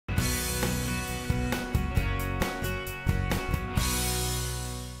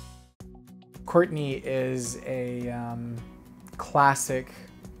Courtney is a classic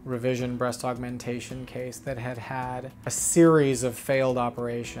revision breast augmentation case that had had a series of failed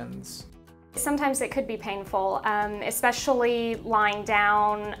operations. Sometimes it could be painful, especially lying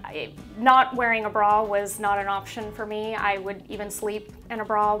down. Not wearing a bra was not an option for me. I would even sleep in a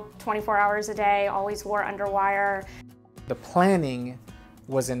bra 24 hours a day, always wore underwire. The planning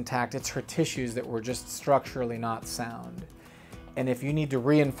was intact. It's her tissues that were just structurally not sound. And if you need to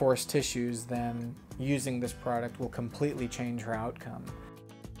reinforce tissues, then using this product will completely change her outcome.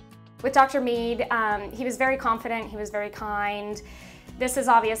 With Dr. Meade, he was very confident, he was very kind. This has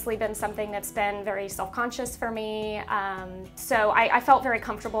obviously been something that's been very self-conscious for me, so I felt very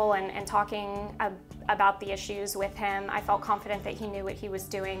comfortable in talking about the issues with him. I felt confident that he knew what he was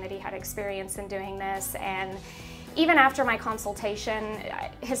doing, that he had experience in doing this, and even after my consultation,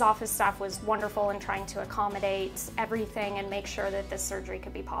 his office staff was wonderful in trying to accommodate everything and make sure that this surgery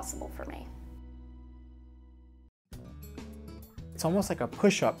could be possible for me. It's almost like a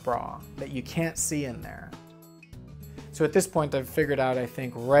push-up bra that you can't see in there. So at this point, I've figured out, I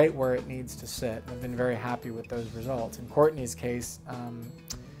think, right where it needs to sit. I've been very happy with those results. In Courtney's case,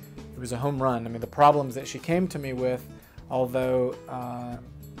 it was a home run. I mean, the problems that she came to me with, although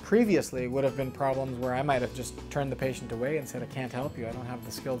previously would have been problems where I might have just turned the patient away and said, I can't help you, I don't have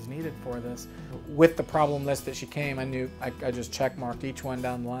the skills needed for this. With the problem list that she came, I knew I just check-marked each one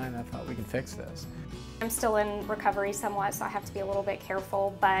down the line. I thought, we can fix this. I'm still in recovery somewhat, so I have to be a little bit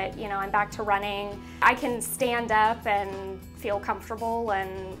careful, but you know, I'm back to running. I can stand up and feel comfortable,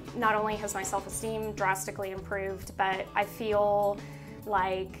 and not only has my self-esteem drastically improved, but I feel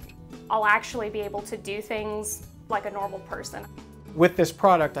like I'll actually be able to do things like a normal person. With this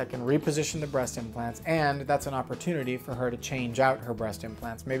product, I can reposition the breast implants, and that's an opportunity for her to change out her breast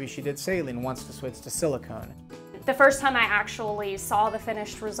implants. Maybe she did saline and wants to switch to silicone. The first time I actually saw the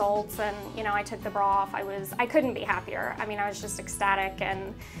finished results and, you know, I took the bra off, I couldn't be happier. I mean, I was just ecstatic,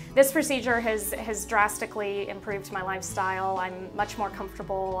 and this procedure has drastically improved my lifestyle. I'm much more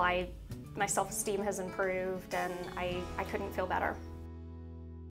comfortable. My self-esteem has improved, and I couldn't feel better.